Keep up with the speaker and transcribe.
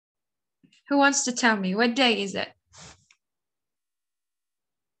Who wants to tell me? What day is it?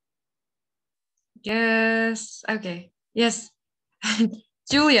 Yes. Okay. Yes.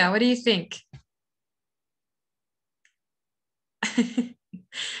 Julia, what do you think?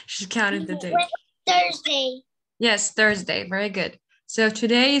 She's counting the date. Thursday. Yes, Thursday. Very good. So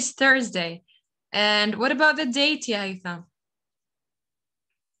today is Thursday. And what about the date, Haitham?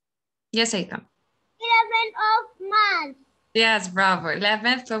 Yes, Haitham. 11th of March. Yes, bravo.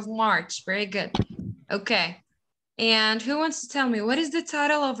 11th of March. Very good. Okay. And who wants to tell me, what is the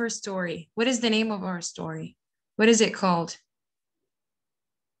title of our story? What is the name of our story? What is it called?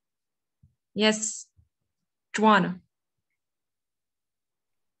 Yes, Joanna.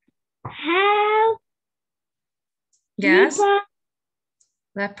 How? Yes.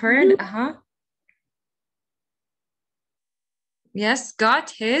 Leopard. Uh-huh. Yes,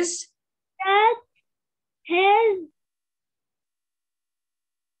 got his.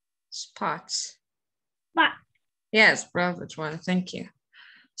 Spots. Spot. Yes, bravo, Joanna. Thank you.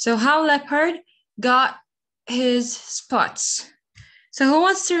 So how Leopard got his spots. So who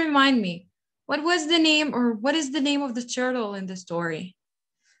wants to remind me? What was the name or what is the name of the turtle in the story?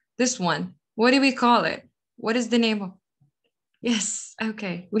 This one. What do we call it? What is the name of? Yes,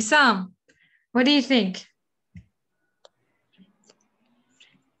 okay. Wissam, what do you think?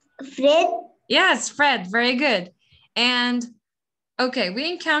 Fred. Yes, Fred, very good. And okay, we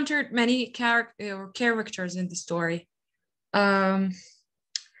encountered many characters in the story. What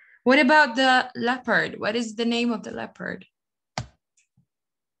about the leopard? What is the name of the leopard?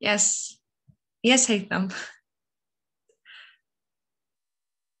 Yes. Yes, Haitham.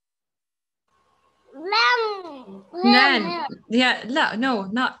 Len. Yeah, no,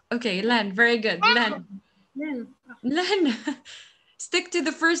 not okay. Len, very good. Len. Len. Stick to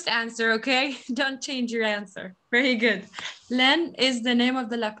the first answer, okay? Don't change your answer. Very good. Len is the name of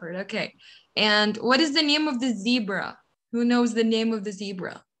the leopard. Okay. And what is the name of the zebra? Who knows the name of the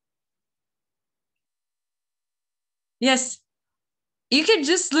zebra? Yes. You can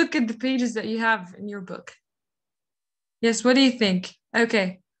just look at the pages that you have in your book. Yes, what do you think?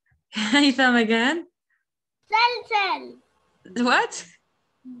 Okay. Haitham again? Zelzel. What?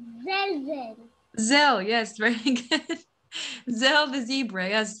 Zelzel. Zell, yes, very good. Zell the zebra,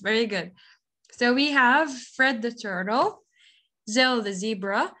 yes, very good. So we have Fred the turtle, Zell the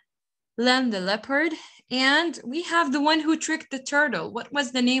zebra, Len the leopard, and we have the one who tricked the turtle. What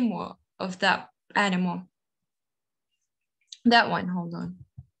was the name of that animal? That one, hold on.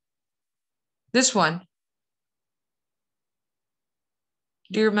 This one.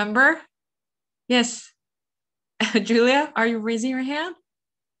 Do you remember? Yes. Julia, are you raising your hand?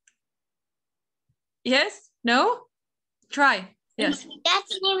 Yes? No? Try. Yes. That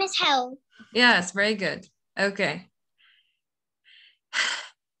name is Hell. Yes, very good. Okay.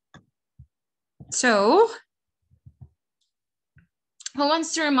 So, who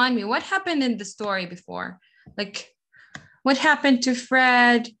wants to remind me what happened in the story before? Like, what happened to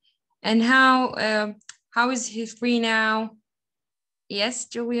Fred and how is he free now? Yes,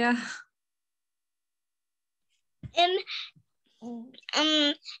 Julia? The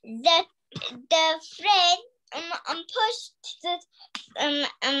Fred pushed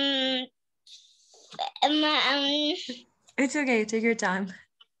the It's okay, take your time.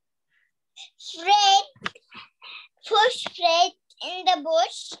 Fred pushed Fred in the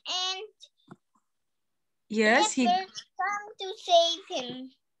bush and yes, he come to save him.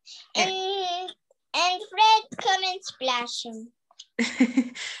 And Fred come and splash him.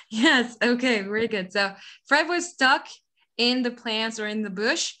 Yes, okay, very good. So Fred was stuck in the plants or in the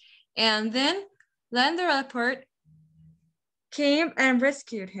bush, and then Len the leopard came and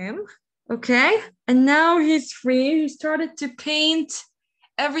rescued him. Okay, and now he's free. He started to paint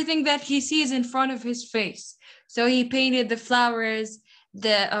everything that he sees in front of his face. So he painted the flowers,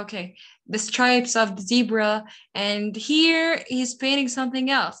 the stripes of the zebra, and here he's painting something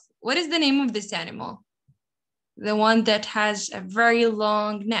else. What is the name of this animal? The one that has a very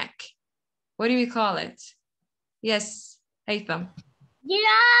long neck. What do we call it? Yes, Haitham.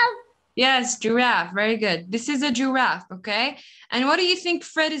 Giraffe. Yes, giraffe. Very good. This is a giraffe, okay? And what do you think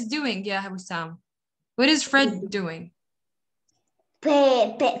Fred is doing? Yeah, Wissam. What is Fred doing?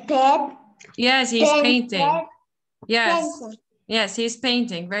 Yes, he's painting. Yes. Yes, he's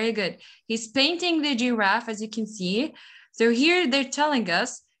painting. Very good. He's painting the giraffe, as you can see. So here they're telling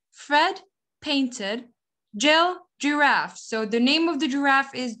us Fred painted Gel giraffe. So the name of the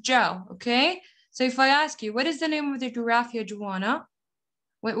giraffe is Gel, okay? So if I ask you, what is the name of the giraffe here, Joanna?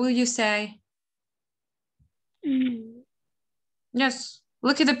 What will you say? Yes,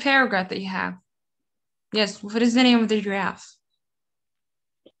 look at the paragraph that you have. Yes, what is the name of the giraffe?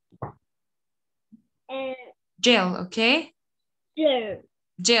 Jill, okay?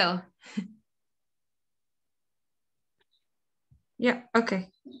 Jill. Yeah, okay.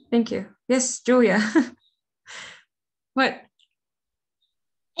 Thank you. Yes, Julia. What?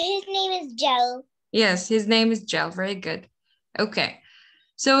 His name is Joe. Yes, his name is Jill. Very good. Okay.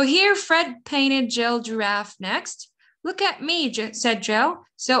 So here Fred painted Jill giraffe next. Look at me, said Jill.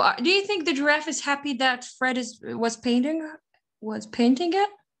 So do you think the giraffe is happy that Fred was painting it?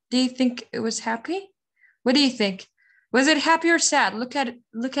 Do you think it was happy? What do you think? Was it happy or sad? Look at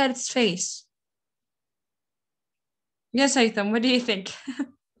its face. Yes, Aitham, what do you think?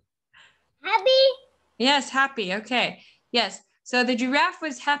 Happy? Yes, happy. Okay. Yes. So the giraffe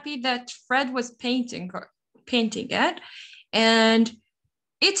was happy that Fred was painting it, and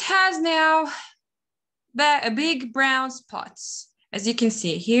it has now big brown spots. As you can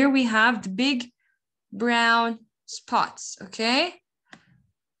see, here we have the big brown spots, okay?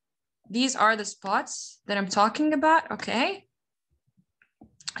 These are the spots that I'm talking about, okay?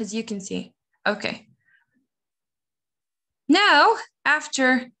 As you can see, okay. Now,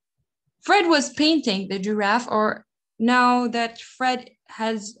 after Fred was painting the giraffe, or now that Fred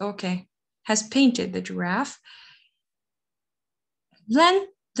has painted the giraffe, then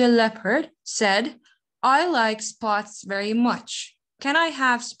the leopard said, I like spots very much. Can I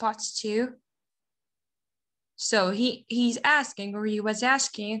have spots too? So he was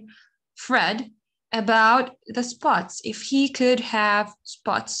asking Fred about the spots, if he could have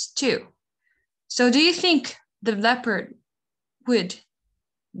spots too. So do you think the leopard would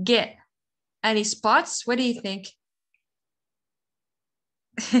get any spots? What do you think?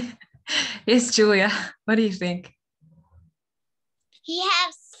 Yes, Julia. What do you think?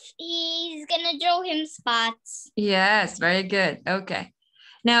 He's gonna draw him spots. Yes, very good. Okay.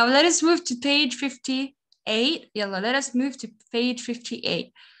 Now let us move to page 58. Yalla, let us move to page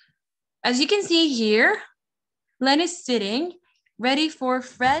 58. As you can see here, Len is sitting ready for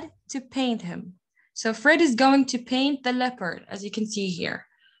Fred to paint him. So Fred is going to paint the leopard, as you can see here.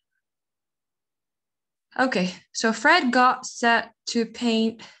 Okay, so Fred got set to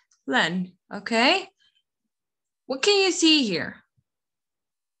paint Len, okay? What can you see here?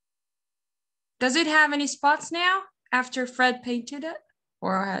 Does it have any spots now after Fred painted it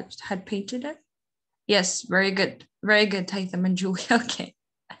or had painted it? Yes, very good. Very good, Taitham and Julie. Okay.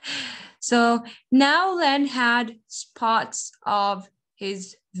 So now Len had spots of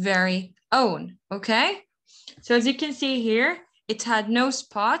his very own, okay? So as you can see here, it had no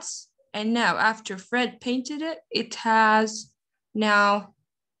spots. And now after Fred painted it, it has now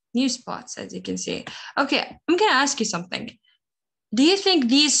new spots, as you can see. Okay, I'm gonna ask you something. Do you think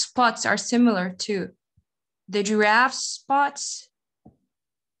these spots are similar to the giraffe spots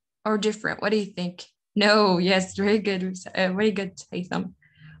or different? What do you think? No, yes, very good. Very good, Haytham.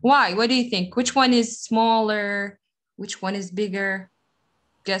 Why? What do you think? Which one is smaller? Which one is bigger?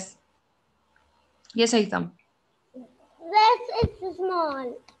 Yes. Yes, Haytham. This is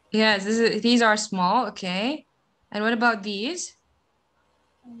small. Yes, these are small, okay. And what about these?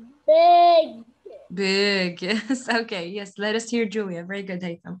 Big. Big, yes, okay, yes. Let us hear Julia. Very good,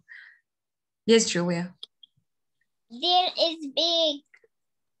 Haytham. Yes, Julia. There is big.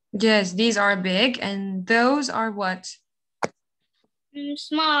 Yes, these are big, and those are what?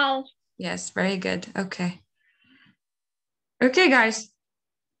 Small. Yes, very good. Okay. Okay, guys.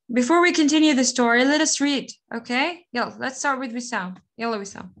 Before we continue the story, let us read, okay? Yo, let's start with Wissam. Yalla,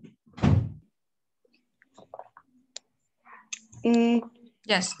 Wissam.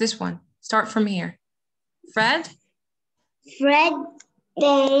 Yes, this one. Start from here. Fred? Fred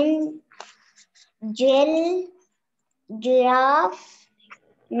painted Jill giraffe.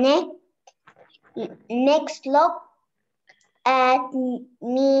 Next look at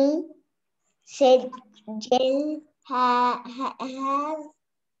me, said Jill.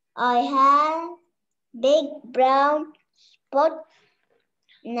 I have big brown spot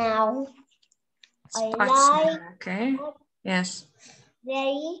now. Spots. I like okay. Yes.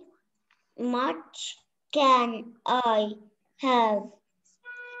 very much. Can I have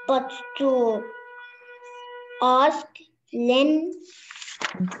spots to ask Len?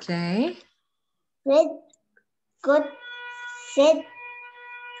 Okay. Fred got said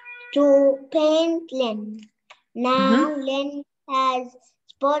to paint Len. Now Len has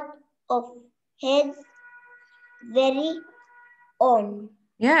spot of his very own.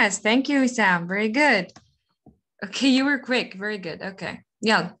 Yes, thank you, Sam. Very good. Okay, you were quick. Very good. Okay.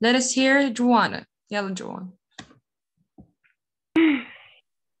 Yeah, let us hear Joanna. Yalla, Joanna.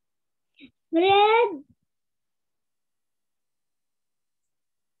 Fred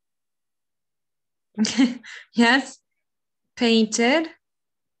Yes. Painted.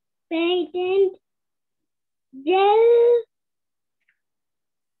 Gel.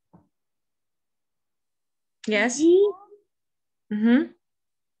 Yes. G. Mm-hmm.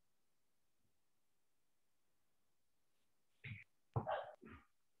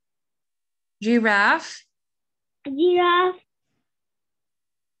 Giraffe. Giraffe.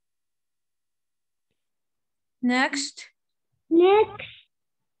 Next. Next.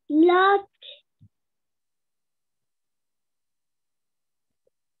 Lot.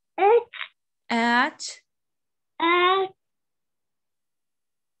 X. At. At.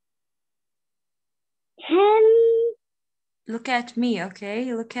 Hen. Look at me,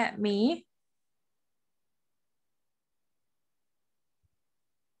 okay? Look at me.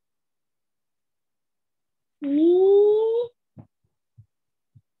 Me.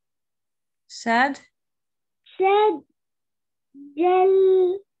 Said. Said.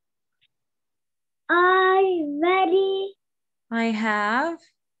 Gel. Very. I have.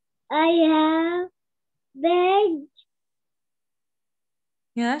 I have. Bag.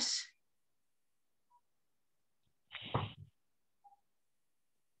 Yes.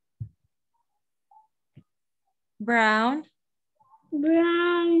 Brown.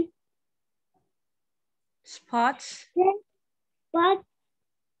 Brown. Spots. But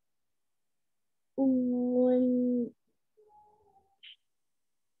one.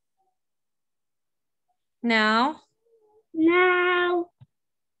 Now. Now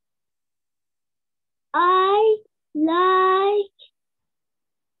I like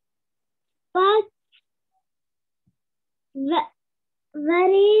but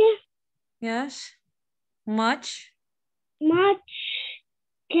very Yes. Much. much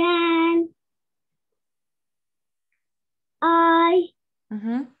can I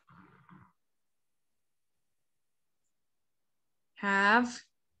Mm-hmm. Have.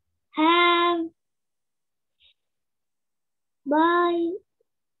 have by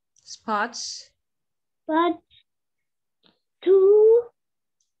Spots. but to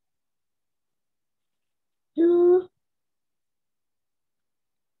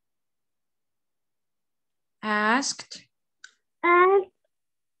Asked. ask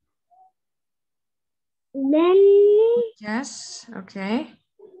then Yes. Okay.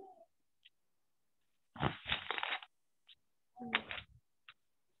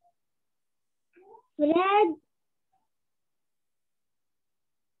 Fred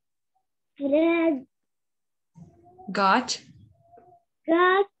Got.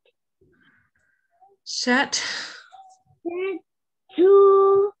 got Set. said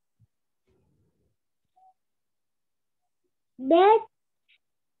to bet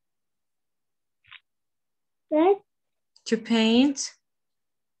To paint.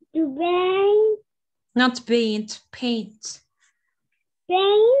 to bang Not paint. Paint.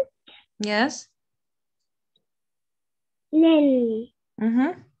 paint Yes. Len.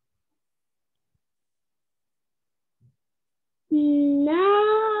 Mm-hmm.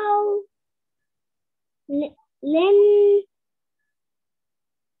 Now Len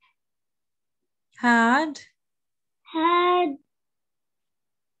Had. had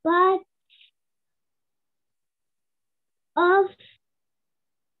but of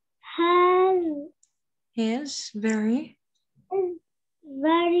has His. Very.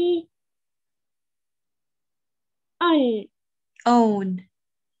 very on Own.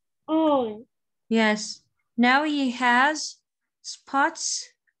 on Yes. Now he has spots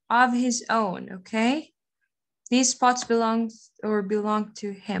of his own, okay? These spots belong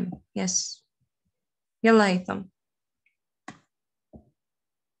to him. Yes. يلا هيثم.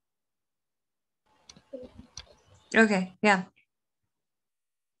 Okay, yeah.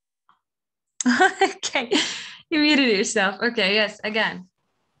 Okay. You muted yourself. Okay, yes, again.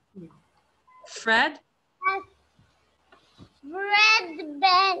 Fred. Fred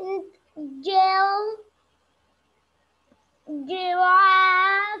bent Jill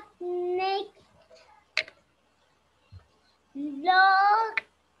giraffe next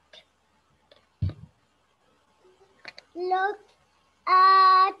look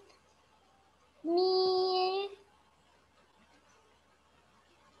at me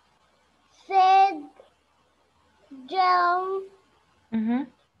said Jill Mm-hmm.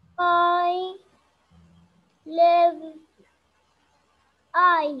 I live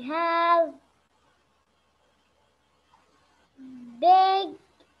I have big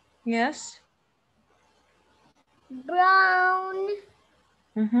Yes. brown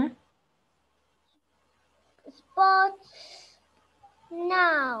Mm-hmm. spots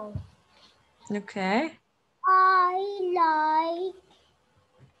now. Okay. I like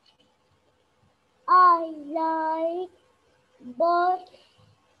but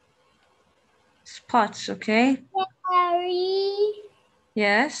Spots, okay. very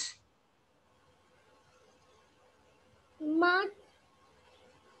Yes. much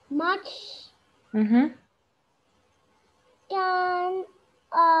Mm-hmm. can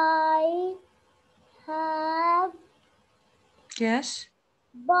I have Yes.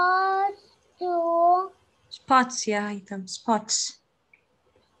 bus to Spots, yeah, item spots.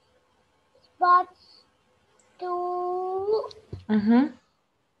 spots to Mm-hmm.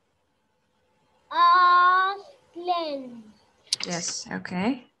 Iceland? Yes,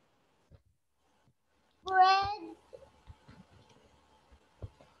 okay. Fred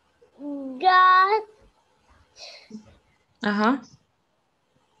got Uh-huh.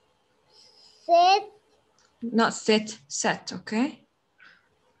 set Not sit, set, okay.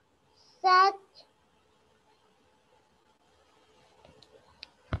 set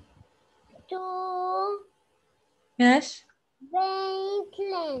to Yes.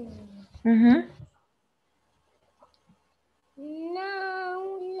 Wasteland. Mm-hmm.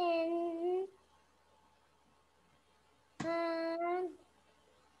 Nolan had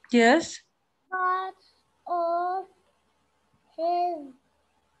Yes. parts of his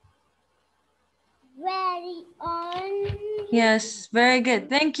very own. Yes, very good.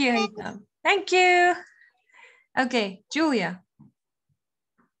 Thank you, Item. Thank you. Okay, Julia.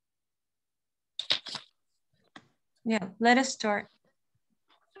 Yeah, let us start.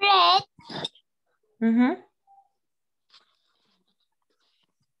 Fred Mm-hmm.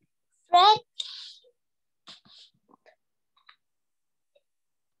 Fred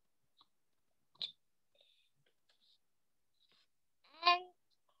and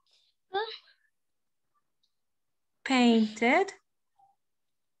Painted.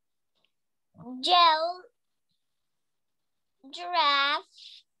 gel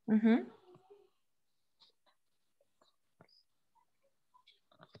giraffe Mm-hmm.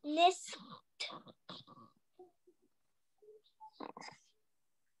 nest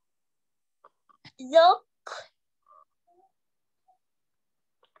look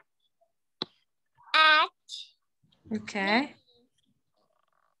at Okay.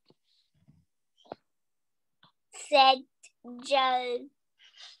 said Joe.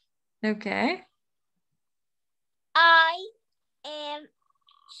 Okay. I am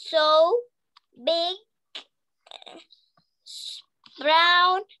so big,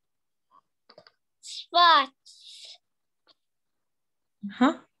 brown spots.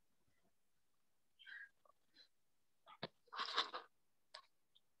 Uh-huh.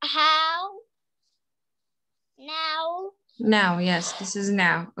 How now Now, yes, this is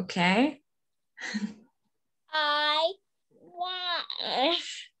now. Okay. I want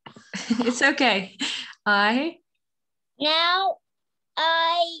It's okay. I now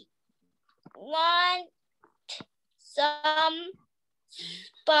I want some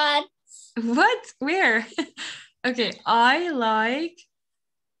spots. what? Where? Okay, I like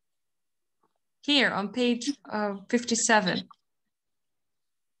here on page 57.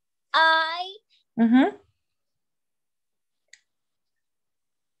 I Mm-hmm.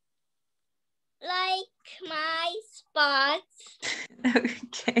 like my spots.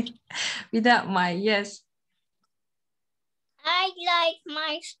 Okay. Without my, yes. I like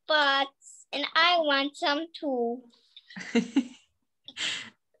my spots and I want some too.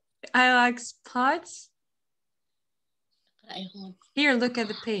 I like spots. I want Here, look at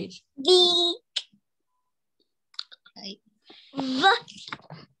the page. the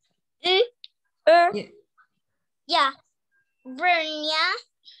Yeah. yeah. Vernia.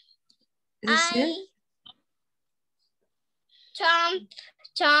 This is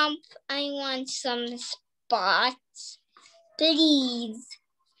Chomp, I want some spots, please.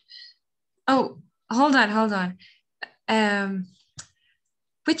 oh, hold on.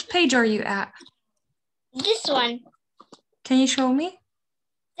 Which page are you at? This one, Can you show me?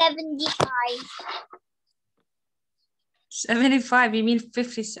 75. 75, you mean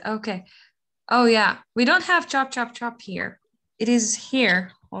 50? Okay. Oh yeah, we don't have chop here. It is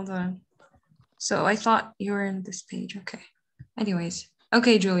here. Hold on. So I thought you were in this page. Okay. Anyways.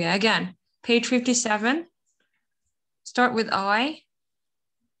 Okay, Julia, again, page 57. Start with I.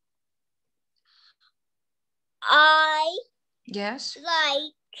 I Yes.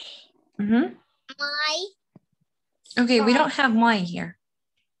 like Mm-hmm. my Okay, we spot. don't have my here.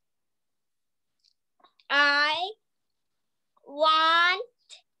 I want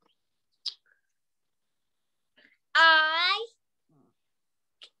I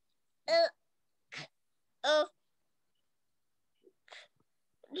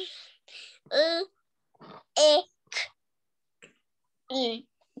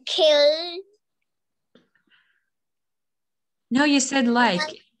kill No, you said like.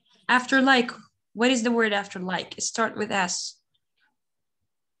 After like, what is the word after like? It starts with S.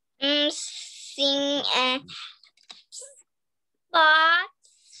 sing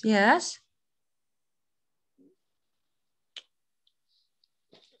spots. Yes.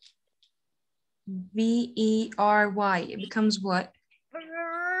 V-E-R-Y. It becomes what?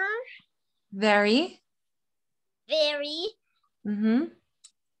 Very. Very. Mm-hmm.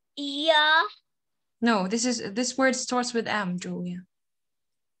 Yeah. No, this word starts with M, Julia.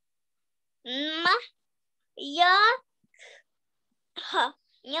 Yeah.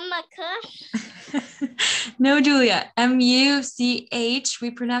 Yamaka. No, Julia. M-U-C-H.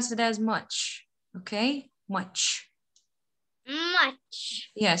 We pronounce it as much. Okay? Much. Much.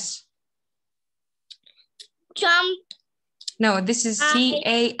 Yes. Jump. No, this is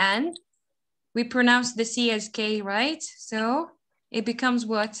C-A-N. We pronounce the C as K, right? So it becomes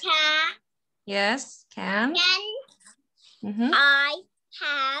what? Can. Yes, can. Mm-hmm. I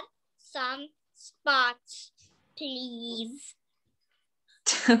have some spots, please?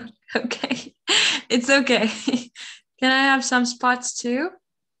 Okay. It's okay. Can I have some spots too?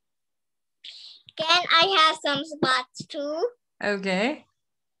 Can I have some spots too? Okay.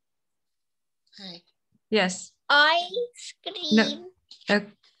 Hi. Yes. Ice cream. No. Okay.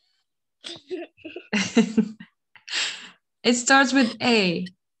 It starts with A.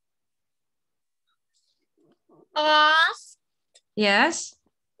 Os. Yes.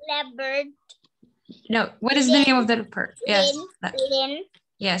 Leopard. No. What is the name of the leopard? Yes. Lynn.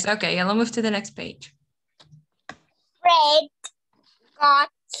 Yes. Okay. I'll move to the next page. Fred got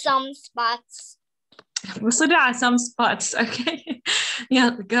some spots. So there are some spots. Okay.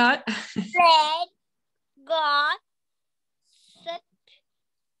 Yeah. Got. Fred got set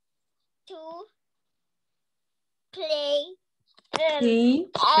to play. P.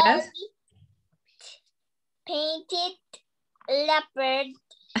 Yes. Painted leopard.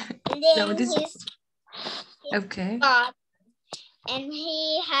 No, this. His Okay. spot, and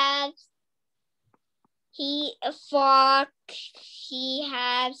he has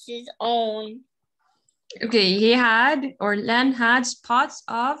his own. Okay. Len had spots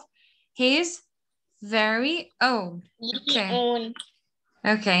of his very own. Okay.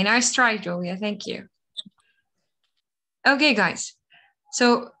 Okay. Nice try, Julia. Thank you. Okay, guys.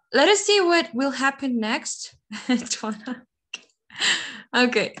 So let us see what will happen next.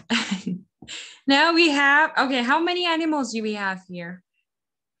 Okay. Now we have, okay, how many animals do we have here?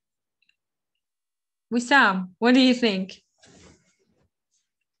 Wissam, what do you think?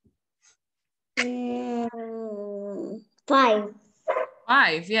 5.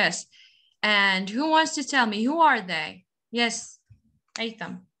 5, yes. And who wants to tell me? Who are they? Yes,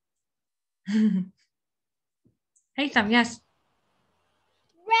 Haytham. Haytham, yes.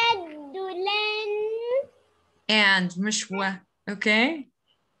 Red Dulan. And Mishwa, okay?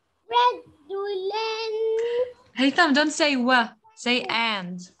 Red Dulan. Haytham, don't say wa, say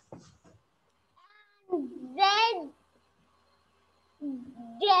and. Red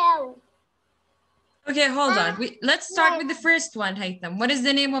Gel. Okay, hold on. Let's start with the first one, Haytham. What is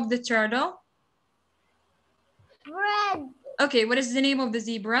the name of the turtle? Red. Okay, what is the name of the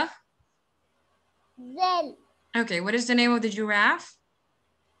zebra? Zel. Okay, what is the name of the giraffe?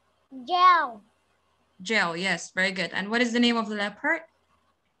 Gel. Gel, yes, very good. And what is the name of the leopard?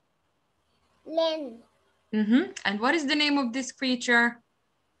 Len. Mm-hmm. And what is the name of this creature?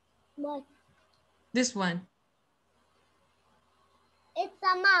 What? This one. It's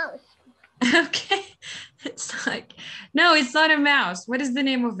a mouse. Okay. It's like, no, it's not a mouse. What is the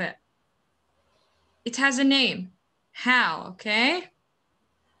name of it? It has a name. Hal, okay?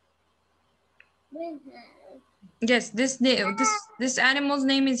 Yes, this animal's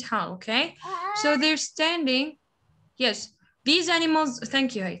name is Hal, okay? So they're standing. Yes, these animals,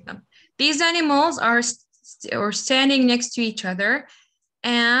 thank you, Haytham. These animals are standing next to each other.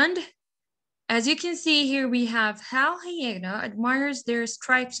 And as you can see here, we have Hal Hyena admires their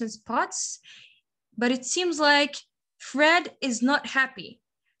stripes and spots, but it seems like Fred is not happy.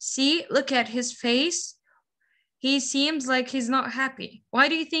 See, look at his face. He seems like he's not happy. Why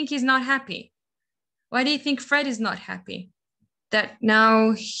do you think he's not happy? Why do you think Fred is not happy? That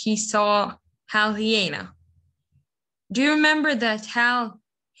now he saw Hal Hyena. Do you remember that Hal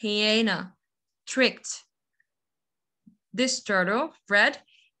Hyena tricked this turtle, Fred,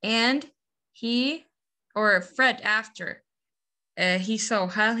 and Fred after he saw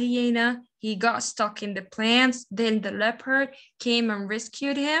Hal Hyena, he got stuck in the plants, then the leopard came and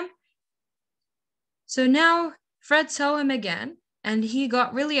rescued him. So now Fred saw him again, and he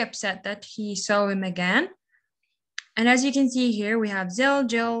got really upset that he saw him again. And as you can see here, we have Zell,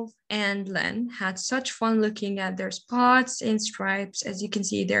 Jill, and Len had such fun looking at their spots and stripes. As you can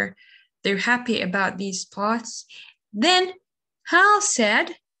see, they're happy about these spots. Then Hal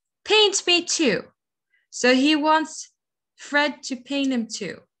said, paint me too. So he wants Fred to paint him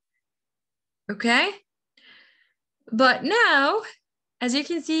too. Okay? But now, as you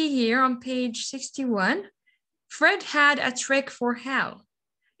can see here on page 61, Fred had a trick for Hal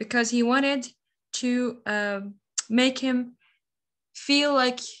because he wanted to make him feel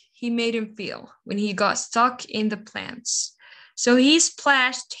like he made him feel when he got stuck in the plants. So he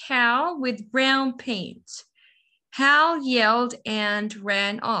splashed Hal with brown paint. Hal yelled and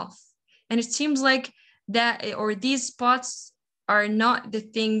ran off. And it seems like that, or these spots are not the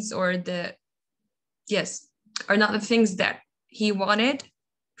things, or the, yes, are not the things that he wanted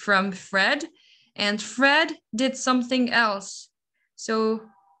from Fred. And Fred did something else. So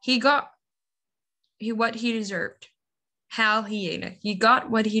he got what he deserved. Hal Hyena. He got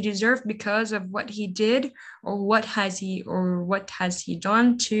what he deserved because of what he did, or what has he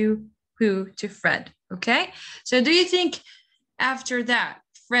done to who? To Fred. Okay? So do you think after that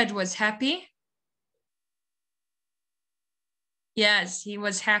Fred was happy? Yes, he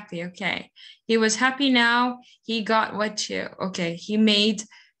was happy. Okay. He was happy now. He got what to, okay. He made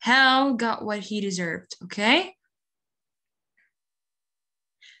Hal got what he deserved. Okay.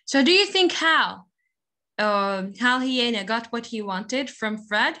 So do you think Hal Hyena got what he wanted from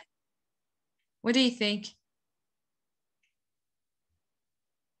Fred? What do you think?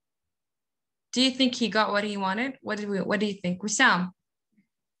 Do you think he got what he wanted? What do you think? Wissam?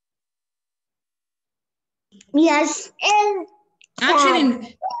 Yes. And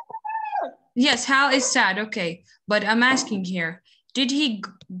actually, yes, Hal is sad. Okay, but I'm asking here, did he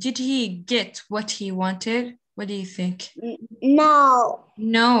get what he wanted? What do you think? No.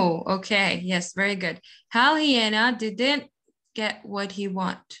 No. Okay. Yes, very good. Hal Hyena didn't get what he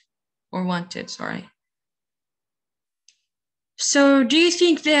wanted, sorry. So do you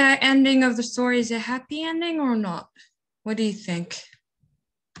think the ending of the story is a happy ending or not? What do you think?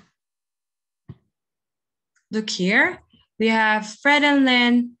 Look here. We have Fred and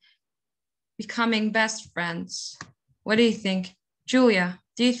Lynn becoming best friends. What do you think? Julia,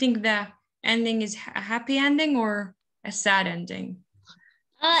 do you think the ending is a happy ending or a sad ending?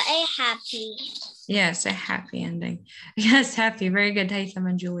 A happy. Yes, a happy ending. Yes, happy. Very good, Haytham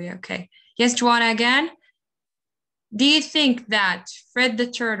and Julia. Okay. Yes, Joanna again. Do you think that Fred the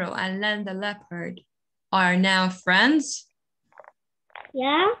turtle and Len the leopard are now friends?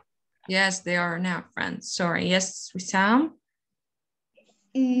 Yeah. Yes, they are now friends. Sorry. Yes, Wissam?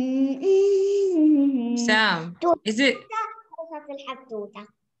 Wissam, is it?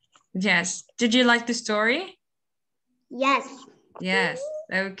 Yes. Did you like the story? Yes. Yes.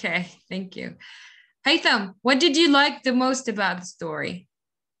 Okay. Thank you. Haytham, what did you like the most about the story?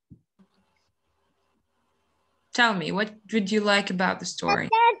 Tell me, what did you like about the story?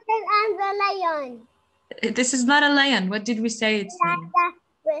 The turtle and the lion. This is not a lion. What did we say its name?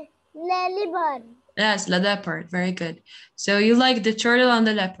 Leopard. Yes, the leopard. Very good. So you like the turtle and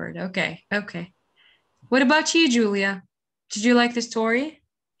the leopard. Okay. Okay. What about you, Julia? Did you like the story?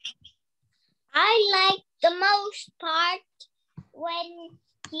 I like the most part when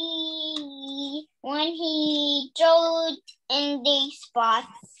he drove in the spots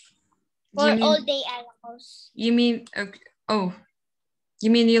for all the animals. You mean, okay, oh,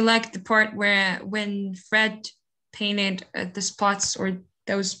 you mean you like the part where when Fred painted the spots, or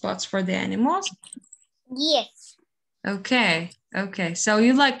those spots for the animals? Yes. Okay. Okay. So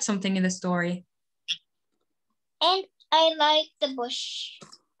you liked something in the story. And I like the bush.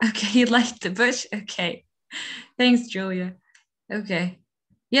 Okay, you liked the bush? Okay. Thanks, Julia. Okay.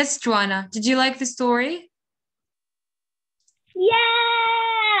 Yes, Joanna, did you like the story?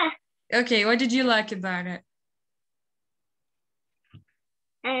 Yeah. Okay, what did you like about it?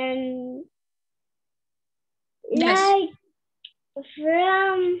 Yes. Like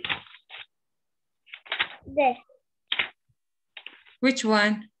from this. Which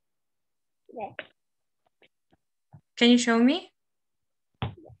one? This. Can you show me?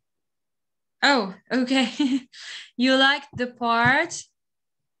 Oh, okay. You liked the part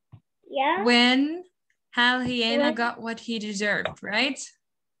when Hal Hyena got what he deserved, right?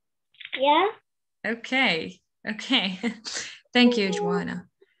 Yeah. Okay. Okay. Thank you, Joanna.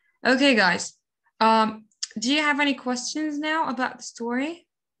 Okay, guys. Do you have any questions now about the story?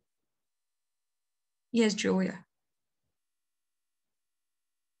 Yes, Julia.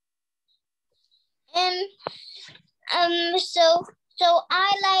 So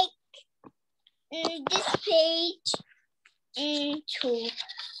I like this page too.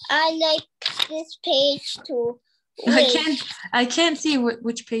 I like this page too. Wait. I can't see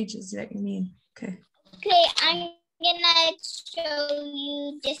which pages that you mean. Okay. Okay, I'm gonna show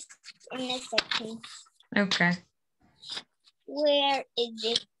you this in a second. Okay. Where is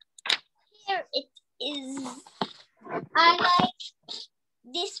it? Here it is. I like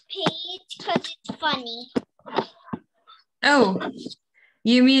this page because it's funny. Oh,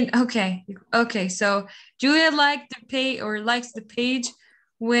 you mean, okay. Okay, so Julia liked the page or likes the page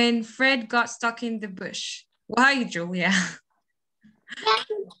when Fred got stuck in the bush. Why, Julia?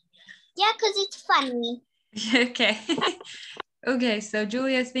 Yeah, because it's funny. Okay. Okay, so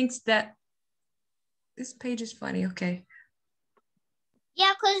Julia thinks that this page is funny. Okay.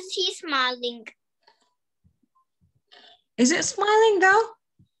 Yeah, because he's smiling. Is it smiling though?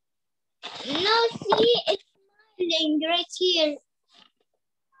 No, see, it's smiling right here.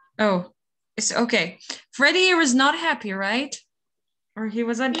 Oh, it's okay. Freddy was not happy, right? Or he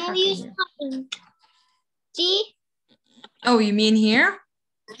was unhappy? No, he's smiling. See? Oh, you mean here?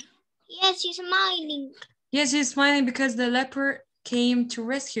 Yes, he's smiling. Yes, he's smiling because the leopard came to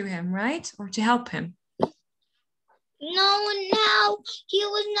rescue him, right? Or to help him. No, now he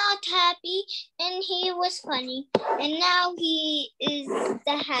was not happy and he was funny. And now he is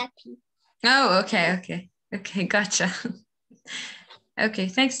the happy. Oh, okay. Okay, gotcha. Okay,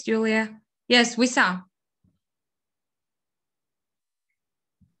 thanks, Julia. Yes, we saw.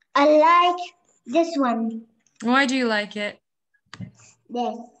 I like this one. Why do you like it?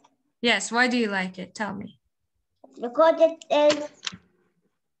 Yes. Yes, why do you like it? Tell me. Because it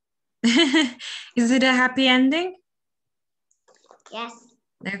is. Is it a happy ending? Yes.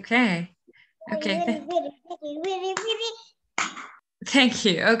 Okay. Okay. Very. Thank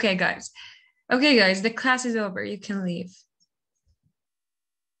you. Okay, guys. Okay, guys, the class is over. You can leave.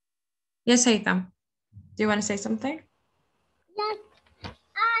 Yes, Haytham. Do you want to say something? Yes, I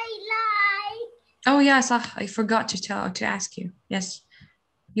like. Oh, yes, I forgot to ask you. Yes.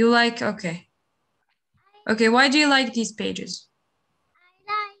 You like, okay. Okay, why do you like these pages?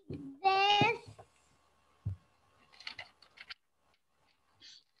 I like this.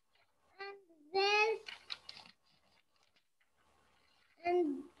 And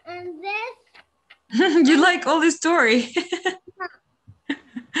this. And this. You like all this story.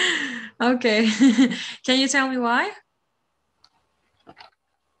 Okay. Can you tell me why?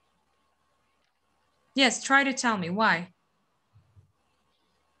 Yes, try to tell me why.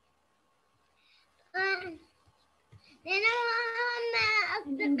 Then I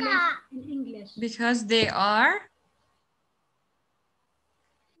want the car. In English. Because they are?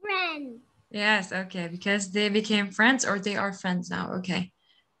 Friends. Yes, okay. Because they became friends or they are friends now. Okay.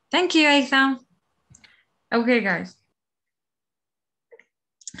 Thank you, Aitham. Okay, guys.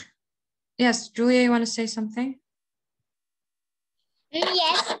 Yes, Julia, you want to say something?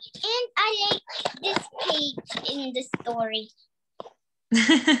 Yes, and I like this page in the story.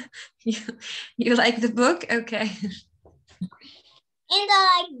 you like the book? Okay. And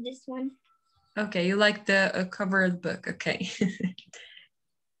I like this one. Okay, you like the covered book. Okay.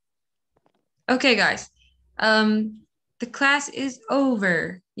 Okay, guys. The class is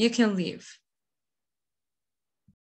over. You can leave.